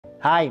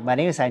Hi, my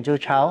name is Andrew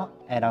Chow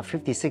and I'm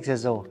 56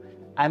 years old.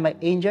 I'm an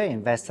angel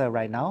investor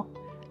right now.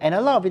 And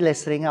a lot of you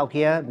listening out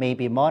here may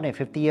be more than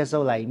 50 years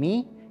old like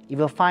me. If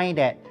you find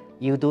that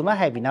you do not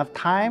have enough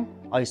time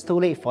or it's too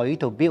late for you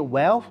to build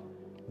wealth,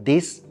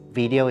 this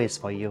video is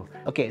for you.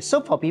 Okay,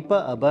 so for people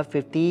above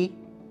 50,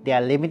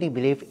 their limiting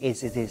belief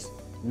is this: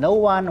 no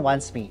one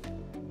wants me,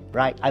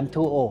 right? I'm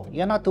too old.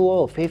 You're not too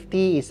old.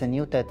 50 is the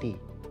new 30,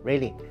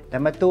 really.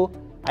 Number two,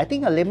 I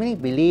think a limiting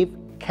belief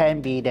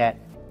can be that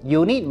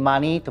you need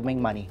money to make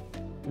money.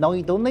 No,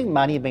 you don't need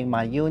money to make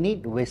money. You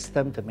need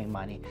wisdom to make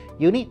money.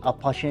 You need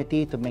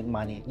opportunity to make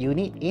money. You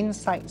need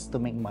insights to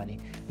make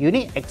money. You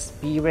need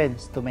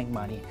experience to make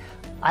money.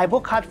 I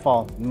worked hard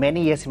for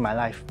many years in my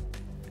life,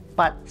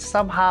 but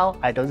somehow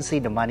I don't see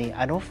the money.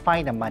 I don't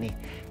find the money.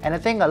 And I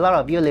think a lot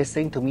of you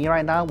listening to me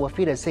right now will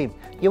feel the same.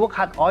 You work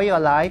hard all your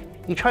life,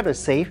 you try to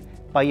save,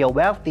 but your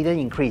wealth didn't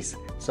increase.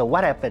 So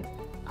what happened?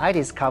 I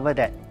discovered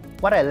that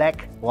what I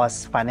lacked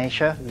was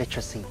financial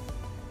literacy.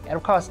 And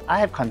of course, I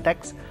have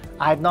contacts,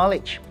 I have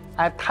knowledge,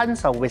 I have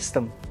tons of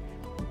wisdom.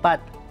 But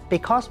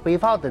because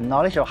without the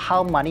knowledge of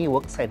how money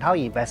works and how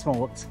investment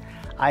works,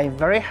 I am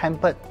very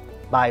hampered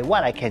by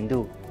what I can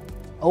do.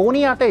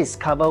 Only after I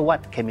discover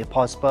what can be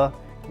possible,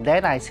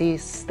 then I see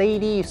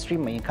steady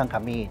stream of income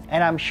coming in.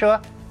 And I'm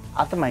sure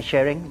after my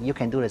sharing, you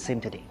can do the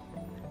same today.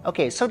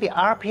 Okay, so the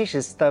RP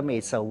system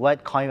is a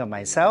word coined by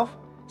myself.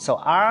 So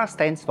R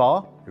stands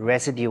for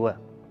residual,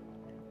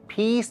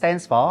 P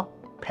stands for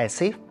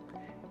passive,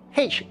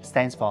 H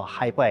stands for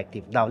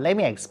hyperactive. Now let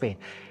me explain.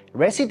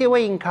 Residual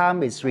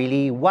income is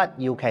really what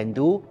you can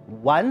do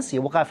once,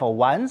 you work hard for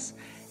once,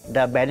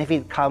 the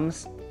benefit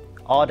comes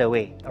all the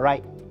way,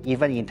 right?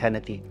 Even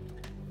eternity.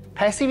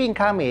 Passive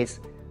income is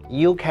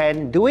you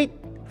can do it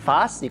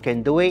fast, you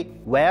can do it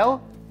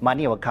well,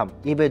 money will come.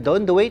 If you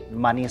don't do it,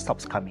 money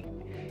stops coming.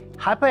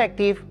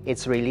 Hyperactive,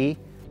 it's really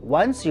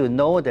once you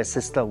know the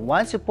system,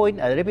 once you put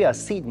in a little bit of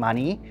seed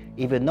money,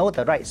 if you know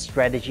the right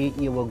strategy,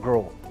 it will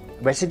grow.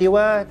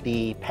 Residual,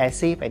 the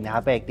passive and the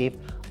hyperactive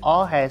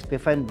all has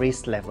different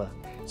risk level.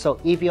 So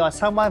if you are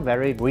someone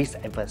very risk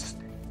averse,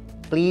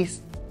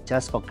 please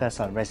just focus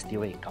on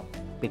residual income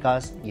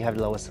because you have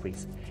lowest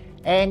risk.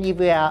 And if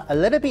you are a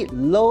little bit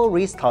low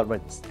risk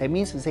tolerance, that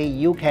means to say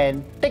you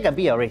can take a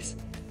bit of risk,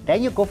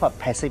 then you go for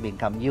passive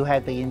income. You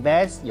have to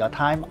invest your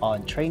time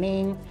on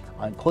training,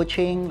 on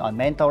coaching, on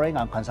mentoring,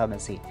 on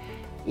consultancy.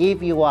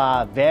 If you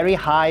are very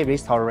high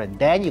risk tolerant,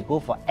 then you go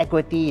for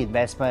equity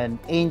investment,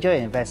 angel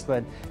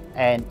investment,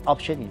 and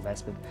option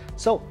investment.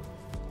 So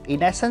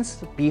in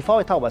essence, before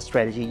we talk about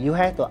strategy, you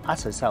have to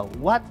ask yourself,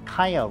 what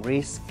kind of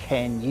risk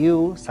can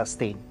you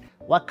sustain?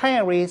 What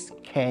kind of risk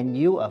can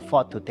you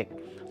afford to take?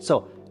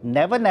 So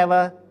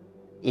never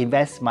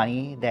invest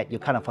money that you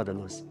can't afford to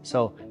lose.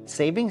 So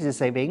savings is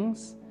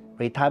savings,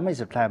 retirement is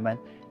retirement.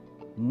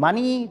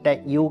 Money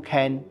that you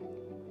can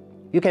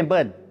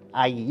burn,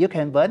 i.e. you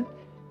can burn,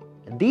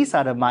 these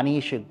are the money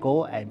you should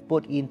go and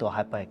put into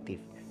hyperactive.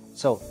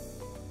 So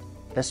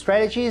the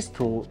strategy is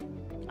to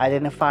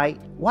identify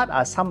what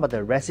are some of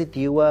the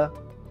residual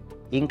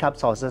income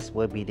sources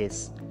will be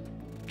this.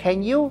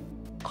 Can you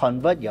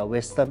convert your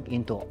wisdom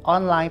into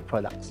online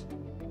products?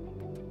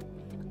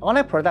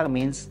 Online product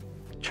means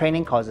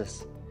training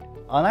courses.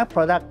 Online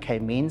product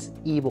can mean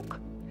ebook.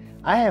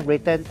 I have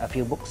written a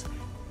few books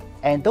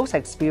and those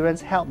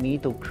experiences help me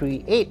to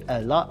create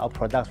a lot of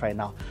products right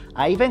now.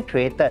 I even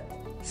created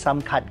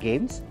some card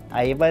games.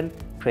 I even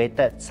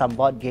created some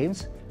board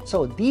games.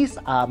 So these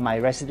are my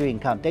residual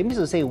income. That means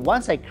to say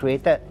once I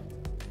created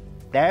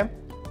them,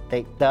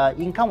 the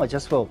income will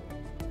just flow.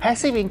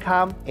 Passive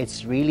income,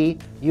 it's really,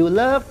 you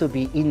love to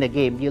be in the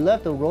game. You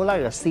love to roll out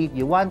your sleeve.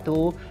 You want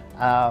to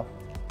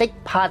take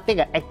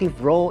an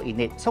active role in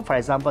it. So for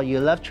example, you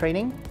love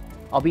training,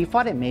 or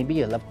before that, maybe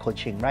you love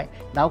coaching, right?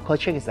 Now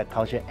coaching is the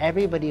culture.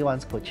 Everybody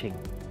wants coaching,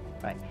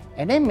 right?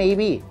 And then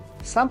maybe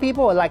some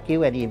people will like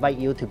you and invite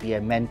you to be a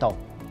mentor.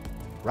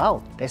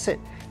 Wow, that's it.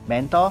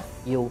 Mentor,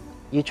 you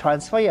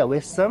transfer your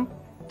wisdom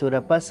to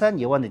the person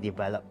you want to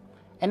develop.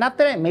 And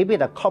after that, maybe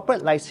the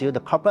corporate likes you, the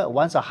corporate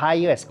wants to hire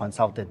you as a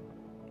consultant.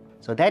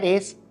 So that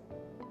is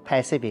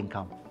passive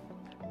income.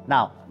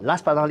 Now,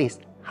 last but not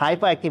least,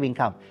 hyperactive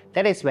income.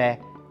 That is where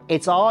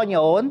it's all on your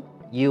own.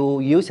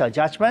 You use your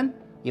judgment.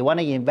 You want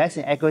to invest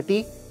in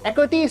equity.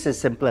 Equity is the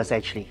simplest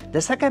actually.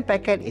 The second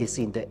packet is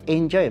in the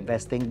angel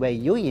investing where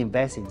you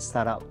invest in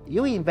startup.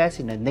 You invest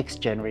in the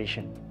next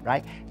generation,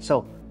 right?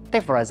 So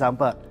take for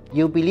example,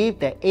 you believe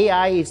that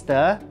AI is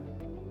the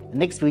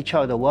next future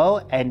of the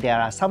world and there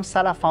are some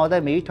startup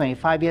founders, maybe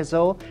 25 years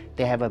old,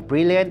 they have a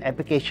brilliant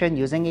application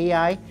using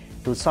AI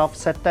to solve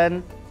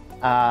certain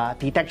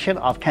detection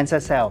of cancer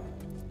cell.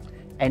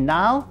 And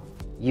now,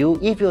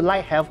 if you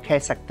like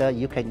healthcare sector,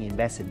 you can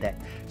invest in that.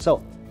 So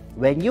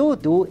when you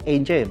do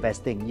angel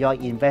investing, you're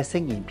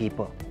investing in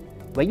people.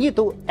 When you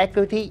do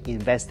equity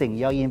investing,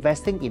 you're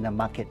investing in the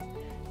market.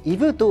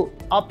 If you do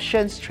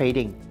options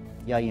trading,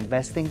 you're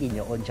investing in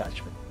your own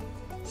judgment.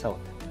 So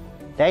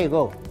there you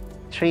go.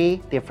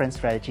 3 different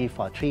strategies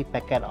for 3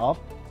 packets of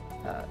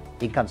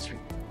income stream.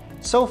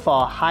 So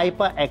for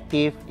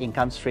hyperactive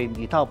income stream,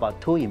 you talk about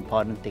two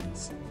important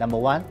things. Number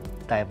one,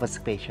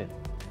 diversification.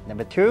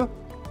 Number two,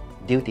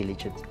 due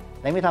diligence.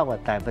 Let me talk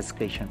about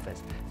diversification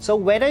first. So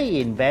whether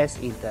you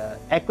invest in the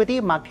equity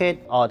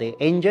market or the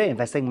angel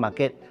investing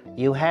market,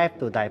 you have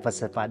to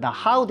diversify. Now,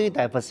 how do you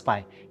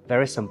diversify?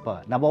 Very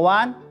simple. Number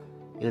one,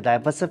 you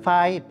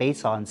diversify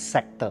based on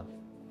sector.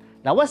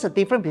 Now, what's the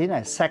difference between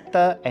a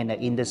sector and an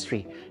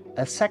industry?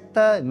 A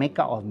sector is made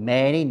up of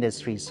many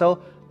industries.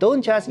 So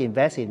don't just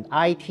invest in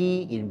IT,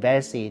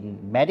 invest in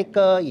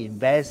medical,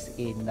 invest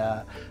in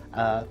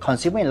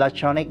consumer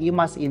electronic. You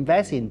must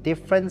invest in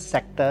different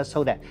sectors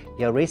so that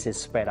your risk is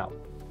spread out.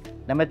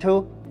 Number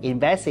two,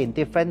 invest in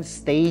different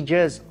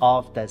stages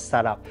of the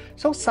startup.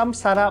 So some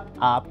startups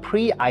are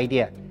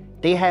pre-idea.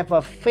 They have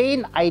a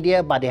faint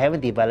idea, but they haven't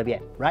developed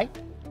yet, right?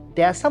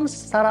 There are some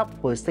startups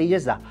whose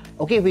stages are,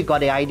 okay, we got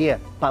the idea,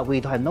 but we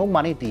don't have no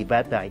money to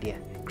develop the idea.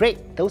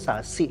 Great, those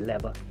are seed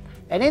level.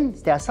 And then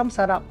there are some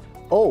startups,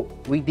 oh,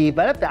 we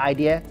developed the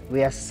idea,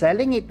 we are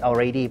selling it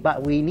already,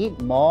 but we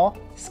need more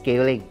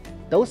scaling.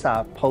 Those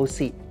are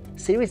post-seed,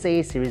 Series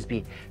A, Series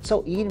B.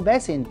 So you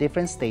invest in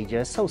different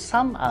stages. So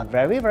some are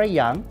very, very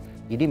young,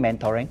 you need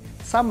mentoring.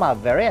 Some are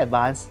very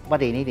advanced, what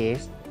they need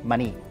is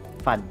money,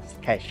 funds,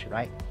 cash,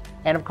 right?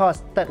 And of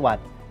course, third one,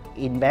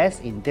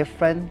 invest in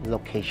different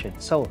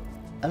locations. So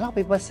a lot of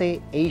people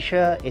say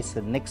Asia is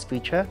the next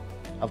future.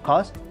 Of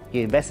course,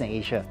 you invest in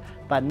Asia.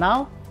 But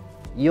now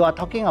you are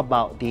talking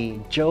about the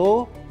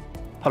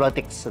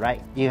geopolitics,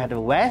 right? You have the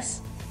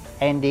West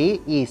and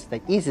the East.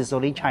 The East is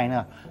only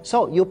China.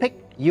 So you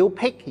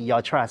pick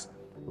your trust.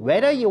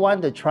 Whether you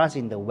want to trust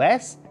in the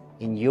West,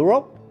 in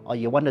Europe, or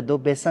you want to do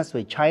business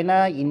with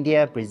China,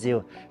 India,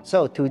 Brazil.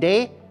 So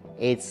today,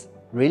 it's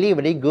really,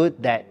 really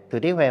good that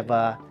today we have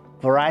a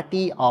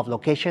variety of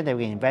locations that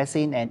we invest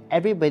in and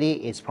everybody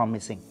is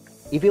promising.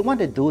 If you want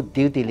to do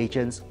due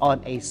diligence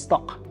on a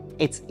stock,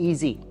 it's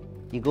easy.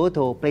 You go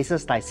to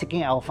places like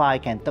Seeking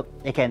Alpha,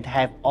 it can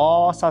have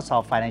all sorts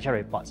of financial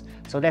reports.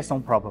 So that's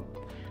no problem.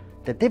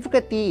 The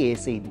difficulty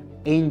is in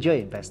angel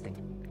investing.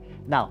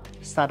 Now,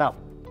 startup.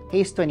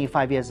 He's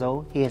 25 years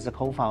old. He is a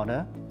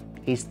co-founder.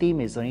 His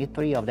team is only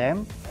 3 of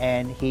them,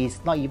 and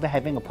he's not even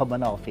having a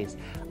permanent office.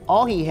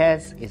 All he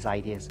has is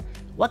ideas.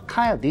 What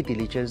kind of due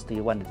diligence do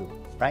you want to do,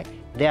 right?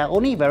 There are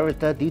only very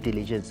little due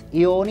diligence.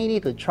 You only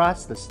need to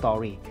trust the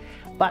story.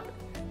 But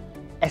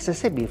as I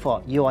said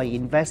before, you are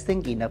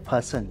investing in a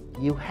person.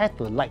 You have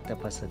to like the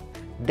person.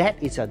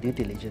 That is your due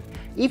diligence.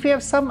 If you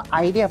have some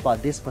idea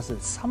about this person,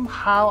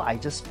 somehow I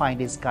just find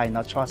this guy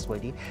not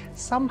trustworthy,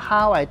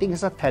 somehow I think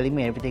he's not telling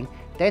me everything,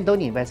 then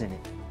don't invest in it.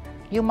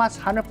 You must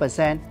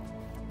 100%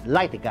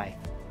 like the guy.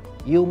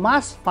 You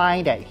must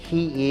find that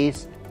he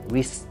is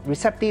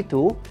receptive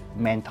to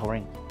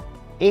mentoring.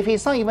 If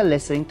he's not even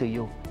listening to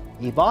you,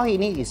 if all he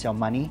needs is your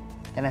money,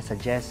 then I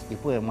suggest you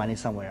put your money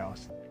somewhere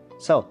else.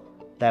 So,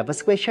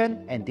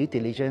 diversification and due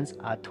diligence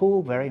are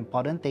two very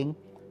important things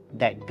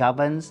that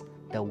governs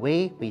the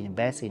way we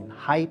invest in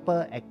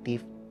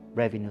hyperactive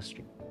revenue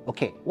stream.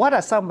 Okay, what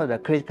are some of the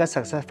critical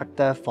success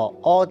factors for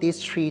all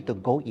these 3 to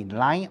go in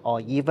line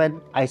or even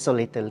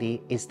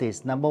isolatedly is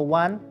this. Number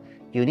one,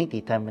 you need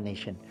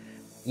determination.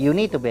 You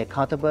need to be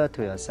accountable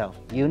to yourself.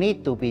 You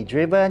need to be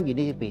driven, you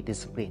need to be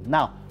disciplined.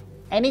 Now,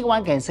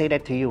 anyone can say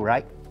that to you,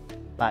 right?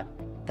 But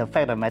the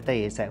fact of the matter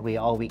is that we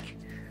are all weak.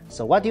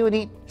 So what do you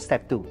need?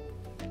 Step 2.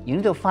 You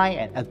need to find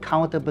an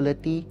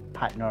accountability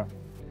partner.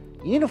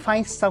 You need to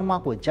find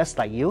someone who is just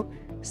like you,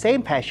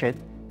 same passion,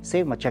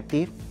 same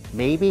objective,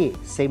 maybe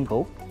same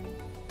goal.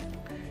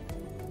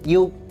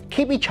 You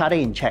keep each other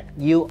in check.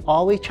 You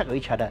always check with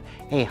each other.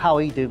 Hey, how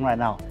are you doing right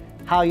now?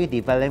 How are you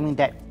developing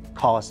that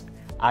course?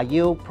 Are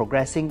you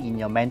progressing in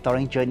your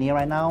mentoring journey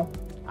right now?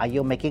 Are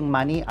you making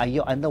money? Are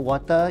you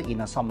underwater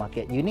in a stock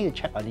market? You need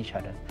to check on each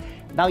other.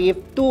 Now, if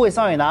 2 is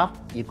not enough,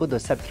 you go to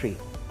step 3.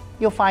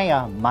 You find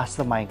a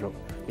mastermind group.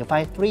 You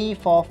find 3,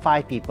 4,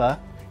 5 people,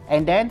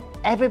 and then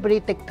everybody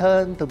take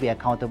turn to be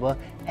accountable.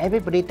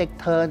 Everybody take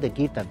turn to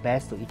give the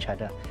best to each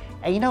other.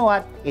 And you know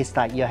what? It's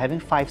like you're having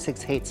 5,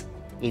 6 heads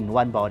in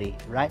one body,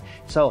 right?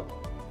 So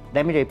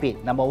let me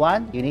repeat. Number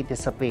 1, you need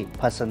discipline,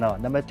 personal.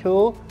 Number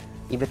 2,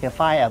 if you can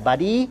find a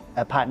buddy,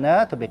 a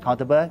partner to be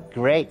accountable,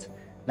 great.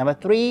 Number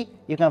 3,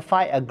 you can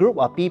find a group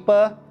of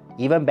people,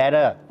 even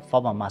better,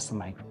 form a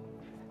mastermind group.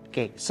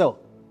 Okay, so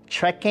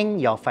tracking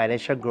your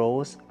financial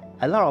goals,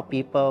 a lot of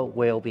people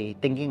will be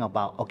thinking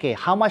about, okay,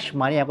 how much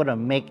money I'm going to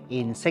make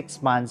in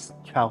 6 months,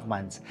 12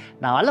 months.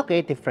 Now, I look at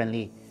it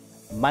differently.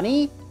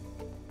 Money,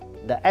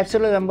 the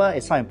absolute number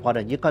is not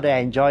important. You got to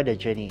enjoy the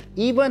journey.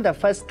 Even the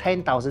first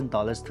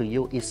 $10,000 to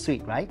you is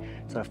sweet, right?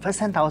 So the first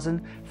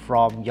 $10,000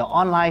 from your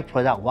online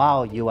product,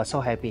 wow, you are so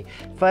happy.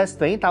 First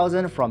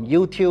 $20,000 from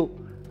YouTube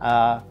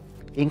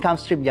income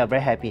stream, you're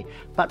very happy.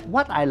 But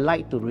what I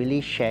like to really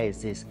share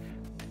is this.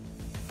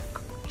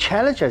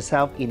 Challenge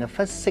yourself in the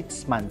first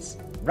 6 months.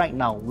 Right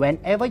now,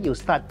 whenever you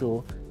start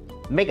to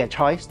make a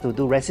choice to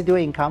do residual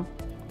income,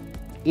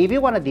 if you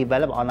want to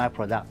develop an online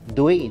product,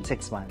 do it in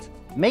 6 months.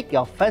 Make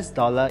your first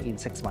dollar in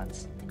 6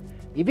 months.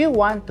 If you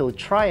want to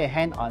try a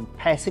hand on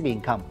passive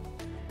income,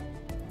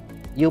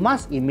 you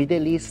must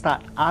immediately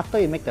start after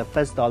you make the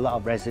first dollar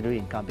of residual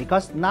income,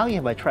 because now you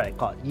have a track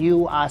record.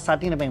 You are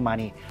starting to make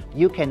money.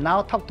 You can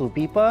now talk to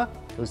people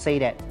to say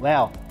that,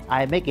 well,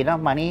 I make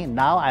enough money,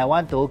 now I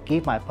want to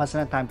give my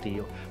personal time to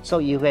you. So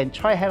you can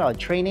try ahead on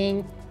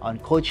training, on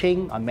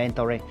coaching, on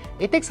mentoring.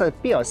 It takes a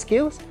bit of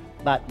skills,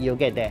 but you'll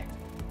get there.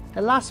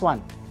 The last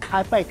one,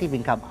 hyperactive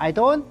income. I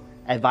don't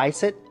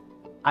advise it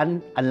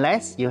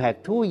unless you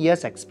have 2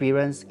 years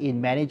experience in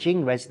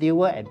managing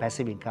residual and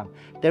passive income.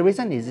 The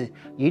reason is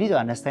you need to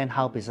understand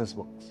how business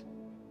works.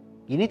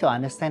 You need to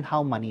understand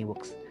how money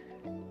works.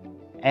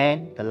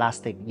 And the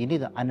last thing, you need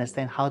to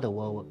understand how the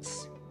world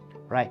works.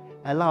 Right?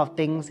 A lot of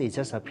things is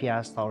just a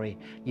PR story.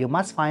 You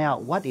must find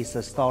out what is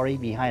the story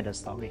behind the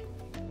story.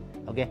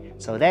 Okay,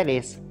 so that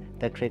is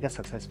the critical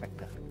success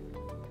factor.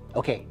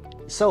 Okay,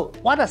 so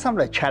what are some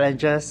of the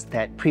challenges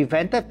that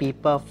prevented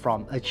people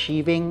from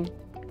achieving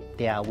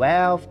their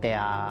wealth,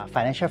 their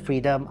financial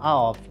freedom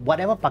out of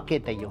whatever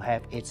bucket that you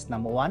have? It's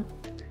number one,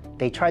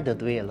 they try to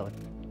do it alone.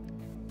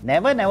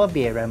 Never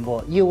be a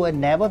Rambo. You will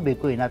never be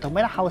good enough. No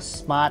matter how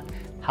smart,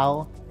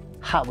 how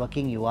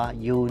hardworking you are,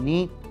 you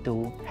need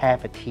to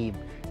have a team.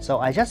 So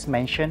I just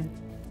mentioned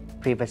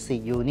previously,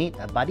 you need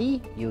a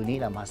buddy, you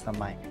need a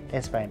mastermind.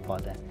 That's very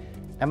important.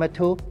 Number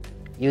two,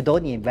 you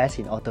don't invest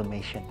in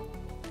automation.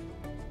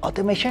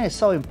 Automation is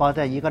so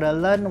important. You gotta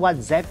learn what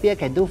Zapier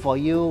can do for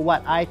you,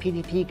 what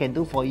IPTT can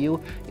do for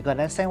you. You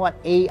gotta understand what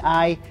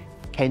AI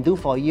can do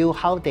for you,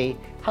 how they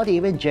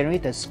even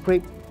generate the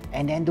script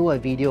and then do a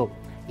video.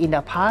 In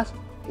the past,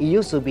 it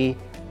used to be,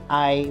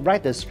 I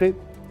write the script,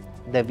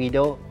 the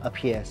video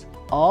appears.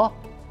 Or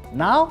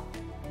now,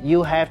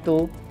 you have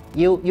to,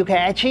 you can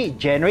actually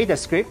generate the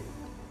script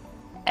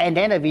and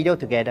then a video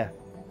together.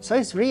 So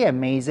it's really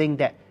amazing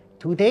that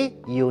today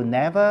you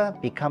never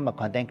become a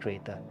content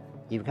creator.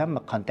 You become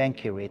a content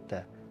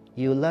curator.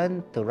 You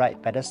learn to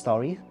write better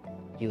stories.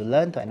 You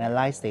learn to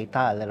analyze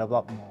data a little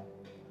bit more.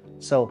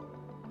 So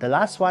the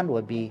last one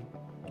would be,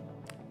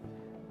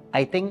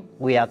 I think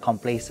we are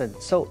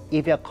complacent. So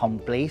if you're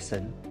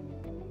complacent,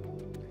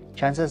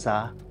 chances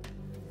are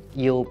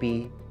you'll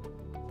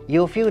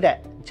feel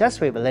that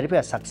just with a little bit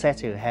of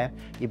success you have,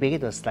 you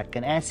begin to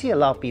slacken. And I see a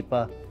lot of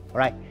people,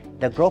 right?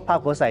 The growth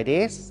path goes like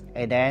this,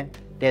 and then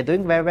they're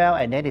doing very well,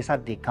 and then they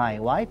start to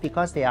decline. Why?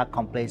 Because they are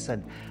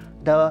complacent.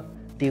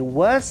 The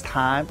worst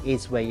time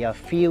is when you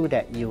feel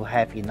that you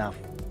have enough.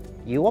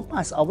 You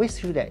must always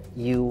feel that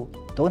you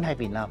don't have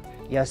enough.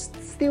 There's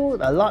still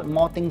a lot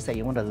more things that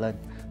you want to learn.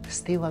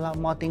 Still a lot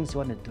more things you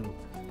want to do.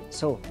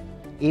 So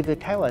if you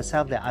tell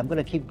yourself that I'm going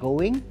to keep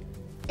going,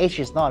 age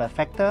is not a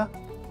factor.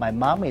 My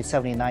mom is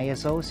 79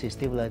 years old, she's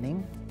still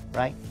learning,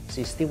 right?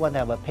 She still want to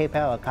have a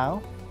PayPal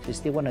account, she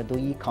still want to do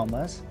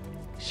e-commerce.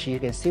 She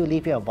can still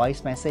leave you a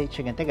voice message,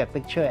 she can take a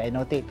picture and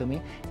annotate to me.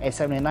 At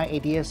 79,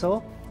 80 years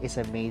old, it's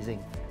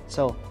amazing.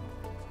 So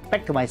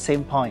back to my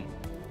same point,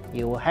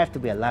 you will have to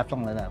be a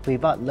lifelong learner.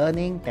 Without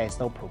learning, there's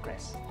no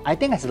progress. I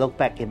think as I look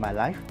back in my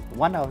life,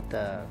 one of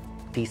the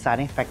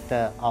deciding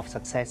factor of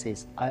success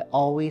is I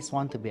always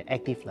want to be an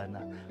active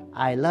learner.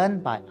 I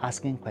learn by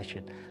asking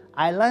questions.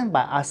 I learn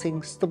by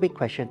asking stupid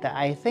questions that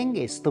I think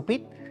is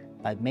stupid,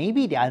 but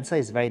maybe the answer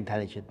is very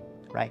intelligent,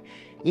 right?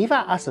 If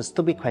I ask a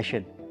stupid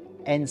question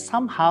and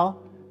somehow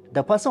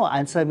the person who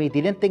answered me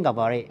didn't think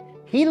about it,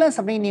 he learned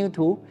something new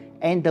too,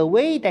 and the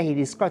way that he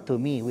described to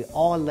me, we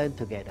all learn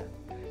together.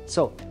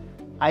 So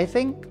I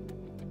think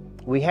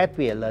we have to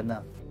be a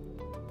learner.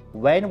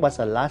 When was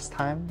the last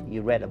time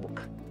you read a book?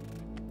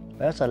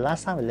 When was the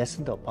last time you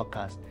listened to a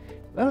podcast?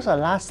 When was the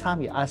last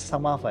time you asked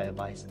someone for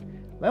advice?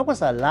 When was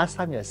the last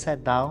time you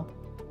sat down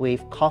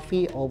with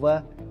coffee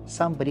over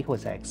somebody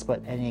who's an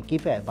expert and they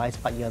give you advice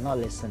but you're not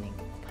listening?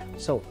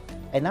 So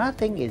another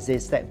thing is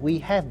this, that we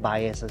have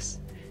biases.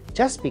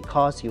 Just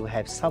because you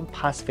have some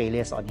past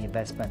failures on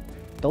investment,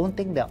 don't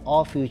think that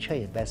all future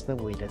investment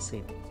will be the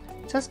same.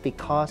 Just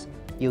because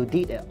you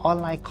did an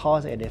online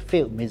course and it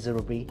failed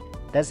miserably,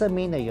 doesn't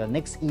mean that your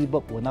next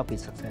ebook will not be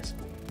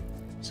successful.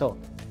 So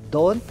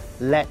don't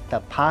let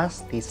the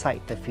past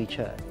decide the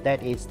future.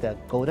 That is the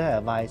golden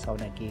advice I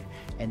want to give.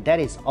 And that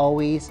is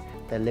always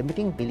the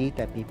limiting belief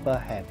that people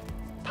have.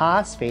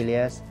 Past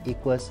failures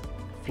equals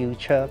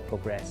future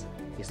progress.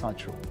 It's not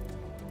true.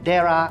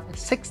 There are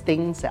 6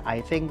 things that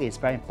I think is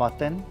very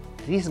important.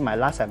 This is my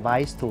last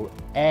advice to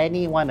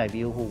any one of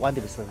you who want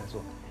to be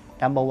successful.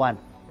 Number 1,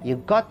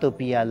 you've got to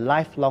be a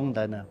lifelong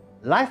learner.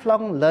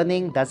 Lifelong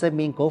learning doesn't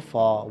mean go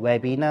for a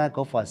webinar,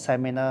 go for a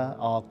seminar,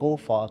 or go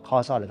for a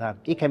course all the time.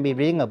 It can be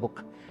reading a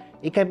book.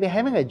 It can be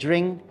having a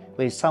drink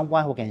with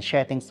someone who can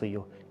share things to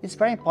you. It's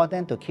very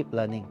important to keep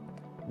learning.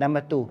 Number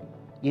 2,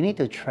 you need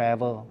to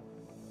travel.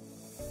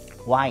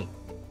 Why?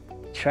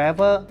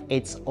 Travel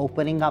is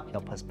opening up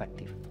your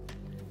perspective.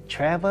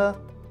 Travel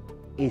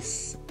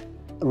is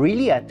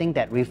really a thing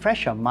that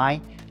refreshes your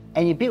mind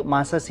and you build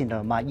muscles in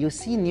your mind. You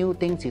see new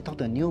things, you talk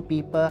to new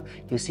people,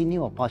 you see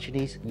new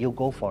opportunities, you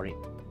go for it,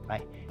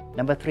 right?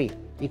 Number 3,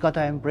 you got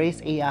to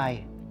embrace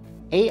AI.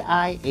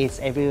 AI is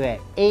everywhere.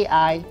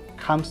 AI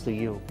comes to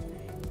you.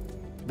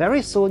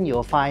 Very soon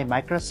you'll find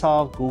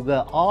Microsoft,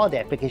 Google, all the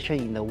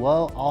applications in the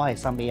world all have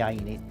some AI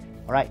in it.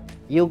 Alright,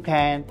 you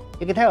can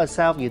tell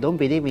yourself you don't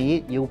believe in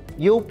it,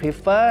 you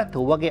prefer to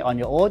work it on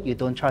your own, you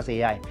don't trust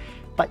AI.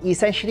 But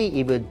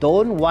essentially, if you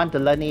don't want to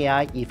learn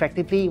AI,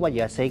 effectively what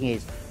you are saying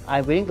is,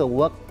 I'm willing to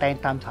work 10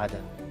 times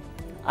harder.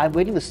 I'm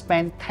willing to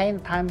spend 10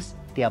 times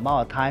the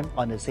amount of time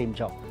on the same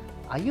job.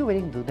 Are you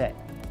willing to do that?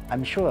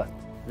 I'm sure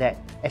that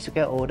as you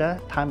get older,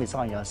 time is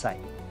on your side.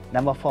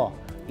 Number 4,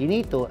 you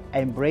need to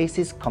embrace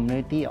this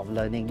community of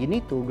learning. You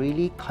need to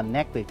really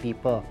connect with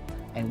people.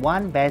 And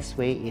one best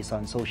way is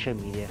on social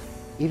media.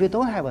 If you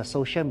don't have a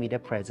social media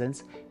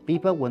presence,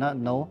 people will not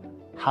know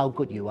how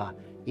good you are.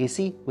 You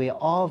see, we're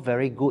all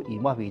very good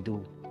in what we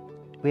do.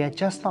 We are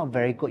just not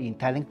very good in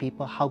telling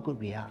people how good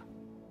we are.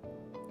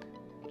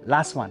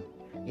 Last one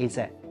is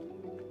that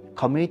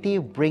community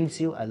brings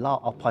you a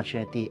lot of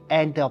opportunity,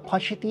 and the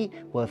opportunity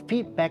will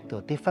feed back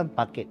to different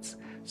buckets.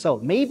 So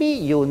maybe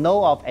you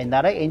know of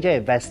another angel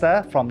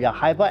investor from your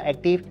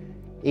hyperactive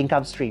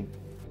income stream,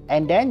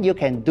 and then you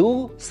can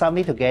do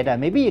something together.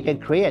 Maybe you can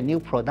create a new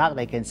product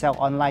that you can sell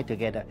online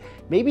together.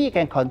 Maybe you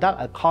can conduct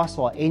a course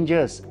for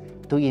angels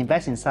to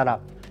invest in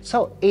startup.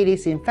 So it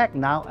is in fact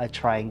now a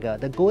triangle.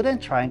 The golden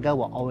triangle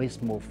will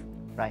always move,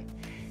 right?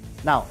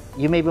 Now,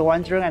 you may be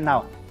wondering right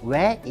now,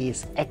 where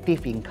is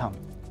active income?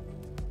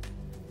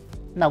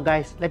 Now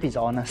guys, let's be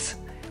honest.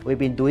 We've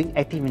been doing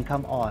active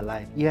income all our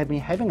life. You have been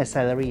having a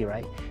salary,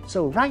 right?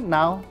 So right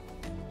now,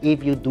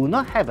 if you do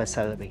not have a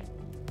salary,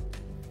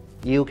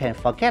 you can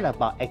forget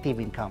about active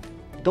income.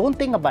 Don't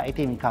think about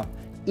active income.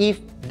 If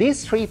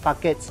these 3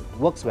 buckets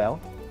works well,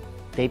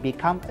 they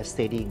become a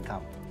steady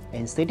income.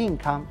 And steady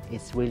income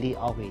is really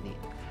all we need.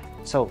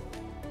 So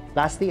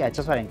lastly, I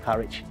just want to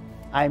encourage,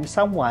 I'm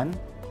someone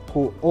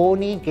who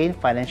only gained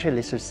financial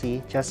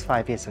literacy just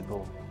 5 years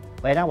ago,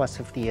 when I was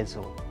 50 years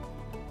old.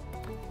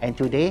 And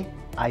today,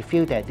 I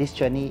feel that this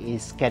journey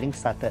is getting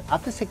started.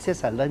 After 6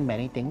 years, I learned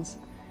many things.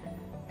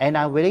 And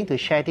I'm willing to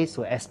share this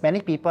to as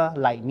many people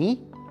like me,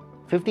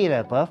 50 and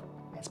above,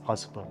 as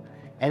possible.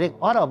 And if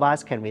all of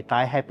us can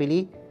retire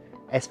happily,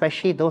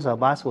 especially those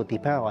of us who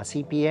depend on our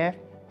CPF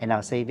and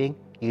our saving,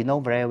 you know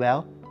very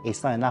well,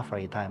 it's not enough for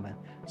retirement.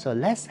 So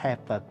let's have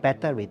a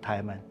better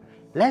retirement.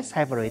 Let's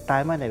have a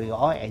retirement that we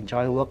all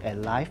enjoy work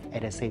and life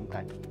at the same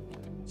time.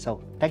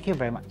 So thank you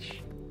very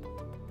much.